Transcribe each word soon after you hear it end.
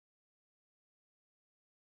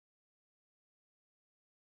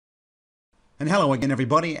And hello again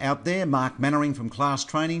everybody out there, Mark Mannering from Class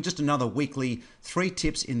Training, just another weekly 3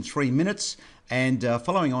 tips in 3 minutes. And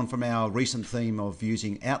following on from our recent theme of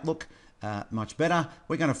using Outlook much better,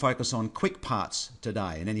 we're going to focus on QuickParts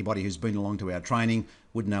today. And anybody who's been along to our training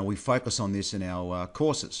would know we focus on this in our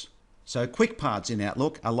courses. So QuickParts in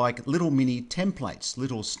Outlook are like little mini templates,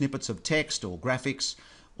 little snippets of text or graphics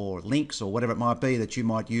or links or whatever it might be that you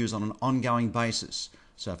might use on an ongoing basis.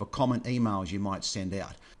 So for common emails you might send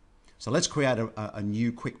out. So let's create a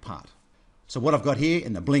new QuickPart. So what I've got here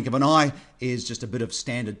in the blink of an eye is just a bit of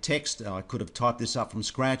standard text. I could have typed this up from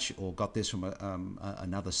scratch or got this from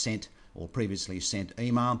another sent or previously sent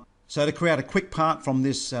email. So to create a QuickPart from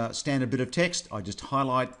this standard bit of text, I just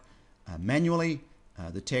highlight manually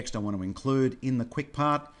the text I want to include in the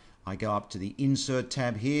QuickPart. I go up to the Insert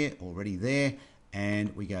tab here, already there,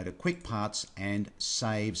 and we go to QuickParts and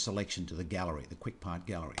Save Selection to the gallery, the QuickPart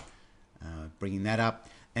gallery. Bringing that up.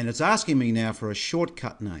 And it's asking me now for a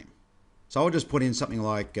shortcut name. So I'll just put in something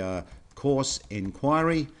like Course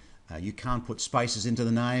Inquiry. You can't put spaces into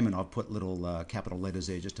the name, and I've put little capital letters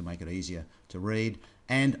there just to make it easier to read.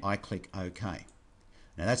 And I click OK.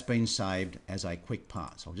 Now that's been saved as a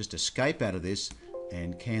QuickPart. So I'll just escape out of this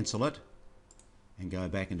and cancel it and go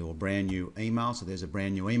back into a brand new email. So there's a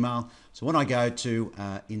brand new email. So when I go to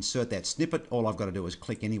insert that snippet, all I've got to do is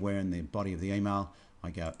click anywhere in the body of the email.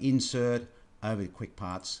 I go Insert, over to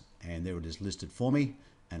QuickParts, and there it is listed for me,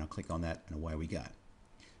 and I'll click on that and away we go.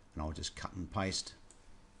 And I'll just cut and paste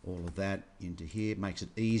all of that into here. It makes it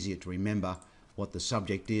easier to remember what the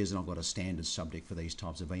subject is, and I've got a standard subject for these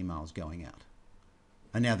types of emails going out.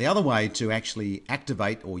 And now the other way to actually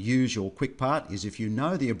activate or use your QuickPart is if you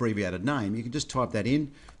know the abbreviated name, you can just type that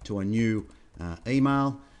in to a new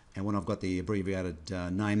email, and when I've got the abbreviated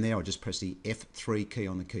name there, I'll just press the F3 key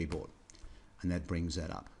on the keyboard, and that brings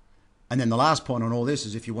that up. And then the last point on all this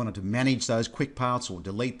is if you wanted to manage those QuickParts or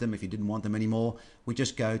delete them if you didn't want them anymore, we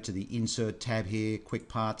just go to the Insert tab here,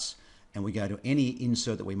 QuickParts, and we go to any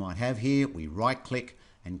insert that we might have here. We right click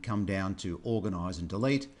and come down to Organize and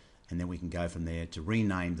Delete, and then we can go from there to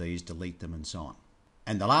rename these, delete them, and so on.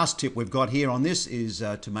 And the last tip we've got here on this is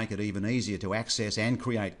to make it even easier to access and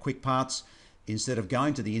create QuickParts. Instead of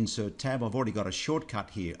going to the Insert tab, I've already got a shortcut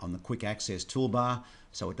here on the Quick Access toolbar,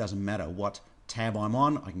 so it doesn't matter what tab I'm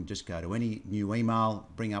on. I can just go to any new email,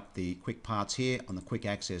 bring up the QuickParts here on the Quick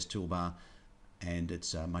Access toolbar, and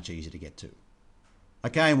it's much easier to get to.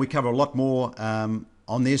 Okay, and we cover a lot more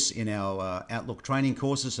on this in our Outlook training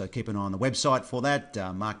courses, so keep an eye on the website for that.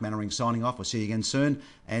 Mark Mannering signing off. We'll see you again soon,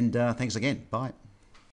 and thanks again. Bye.